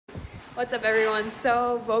What's up, everyone?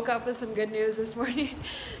 So, woke up with some good news this morning.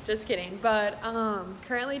 Just kidding. But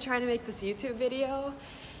currently trying to make this YouTube video,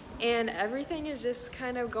 and everything is just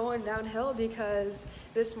kind of going downhill because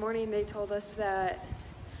this morning they told us that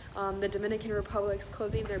the Dominican Republic's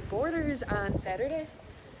closing their borders on Saturday,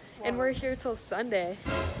 and we're here till Sunday.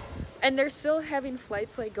 And they're still having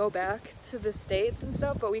flights like go back to the States and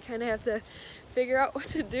stuff, but we kind of have to figure out what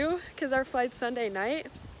to do because our flight's Sunday night.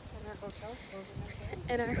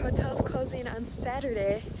 And our hotel's closing on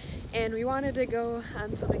Saturday, and we wanted to go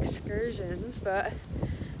on some excursions, but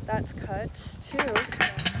that's cut too.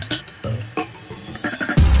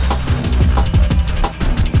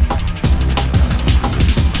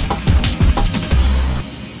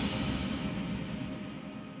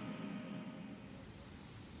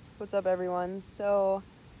 What's up, everyone? So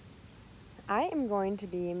I am going to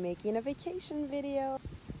be making a vacation video.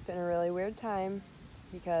 It's been a really weird time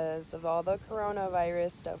because of all the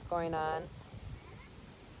coronavirus stuff going on.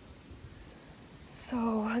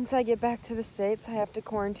 So once I get back to the States, I have to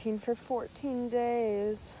quarantine for 14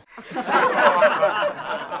 days.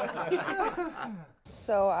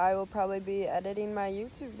 So I will probably be editing my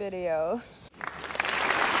YouTube videos.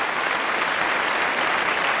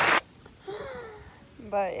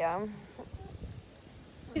 But yeah.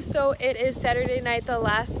 So it is Saturday night, the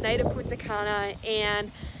last night of Punta Cana,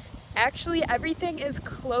 and actually everything is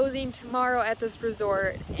closing tomorrow at this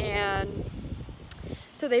resort, and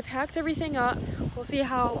so they packed everything up. We'll see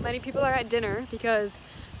how many people are at dinner because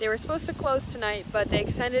they were supposed to close tonight, but they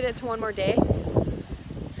extended it to one more day.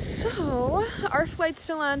 So our flight's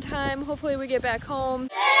still on time. Hopefully we get back home.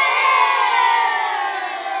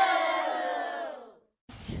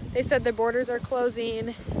 They said the borders are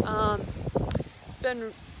closing. It's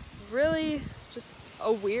been really just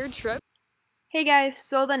a weird trip. Hey guys,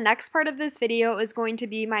 so the next part of this video is going to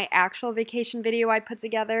be my actual vacation video I put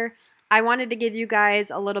together. I wanted to give you guys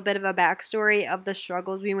a little bit of a backstory of the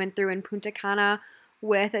struggles we went through in Punta Cana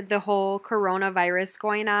with the whole coronavirus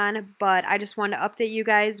going on, but I just wanted to update you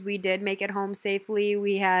guys. We did make it home safely.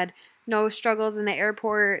 We had no struggles in the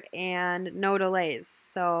airport and no delays.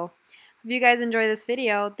 So hope you guys enjoy this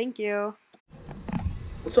video. Thank you.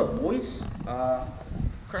 What's up, boys?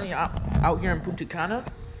 Currently out here in Punta Cana,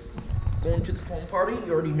 going to the phone party.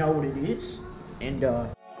 You already know what it is. And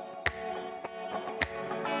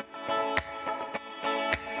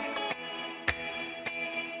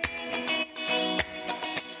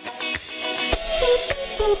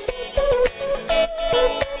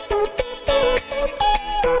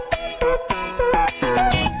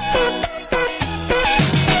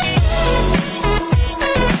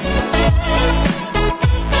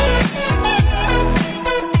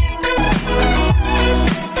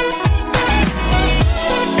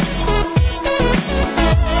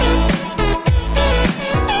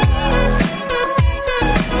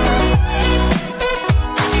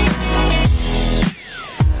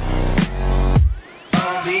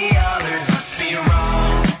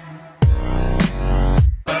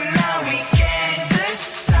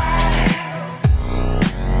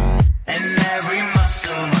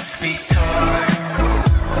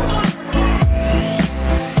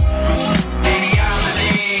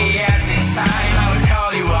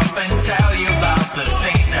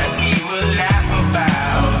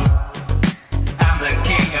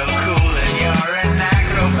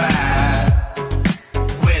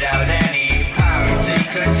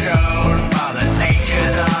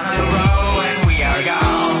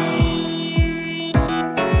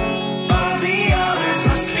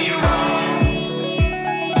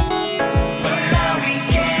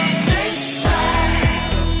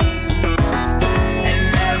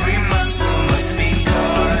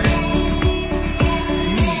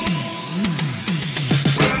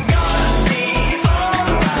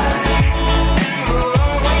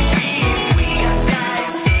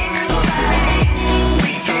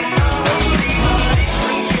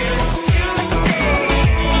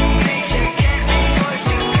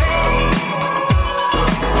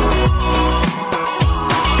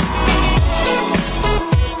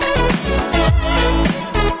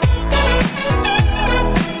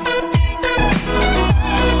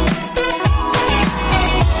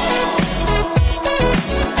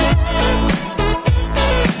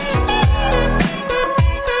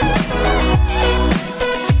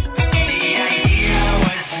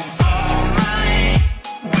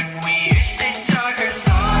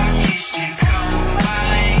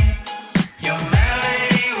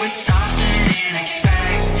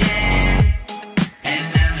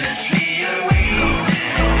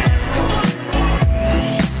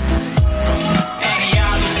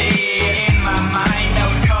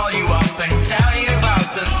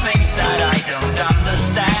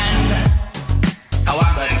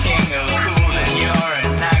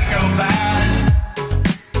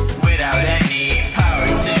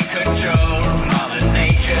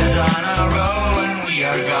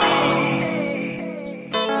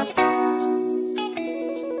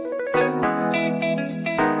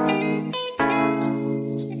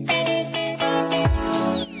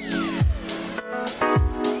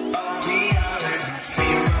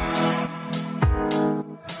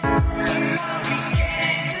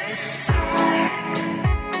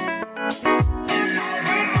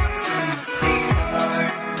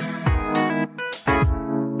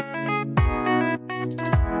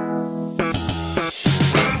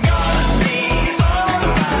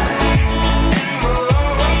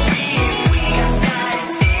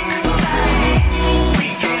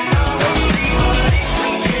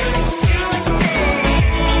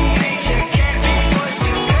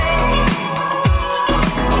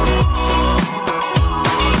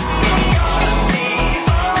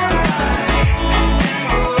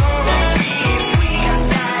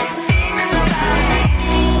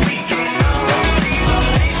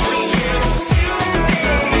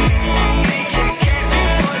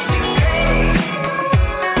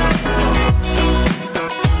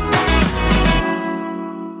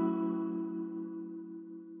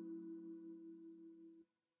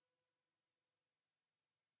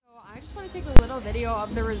video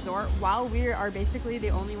of the resort while we are basically the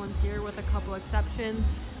only ones here with a couple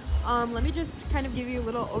exceptions. Let me just kind of give you a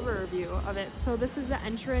little overview of it. So this is the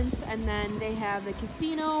entrance, and then they have the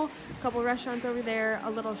casino, a couple restaurants over there,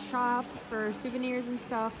 a little shop for souvenirs and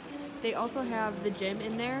stuff. They also have the gym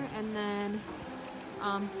in there, and then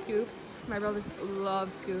scoops. My brothers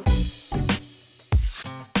love scoops.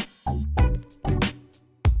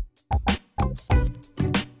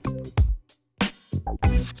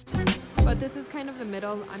 But this is kind of the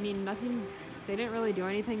middle. I mean, nothing, they didn't really do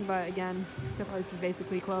anything, but again, the place is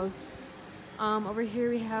basically closed. Over here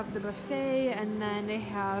we have the buffet, and then they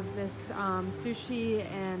have this sushi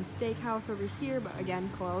and steakhouse over here, but again,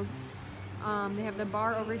 closed. They have the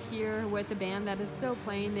bar over here with the band that is still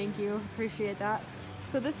playing. Thank you, appreciate that.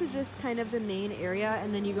 So this is just kind of the main area,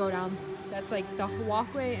 and then you go down, that's like the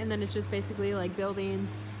walkway, and then it's just basically like buildings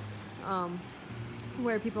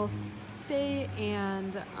where people stay,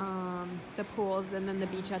 and the pools, and then the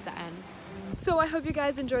beach at the end. So I hope you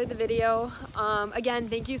guys enjoyed the video. Again,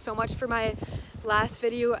 thank you so much for my last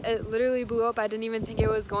video. It literally blew up. I didn't even think it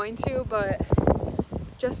was going to, but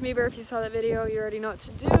just me, if you saw that video, you already know what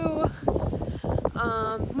to do.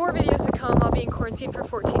 More videos to come. I'll be in quarantine for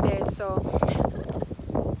 14 days, so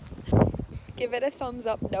give it a thumbs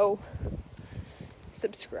up, no.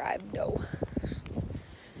 Subscribe, no.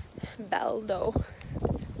 Bell, no.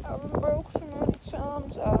 I've been broke so many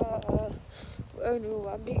times, where do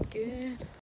I begin?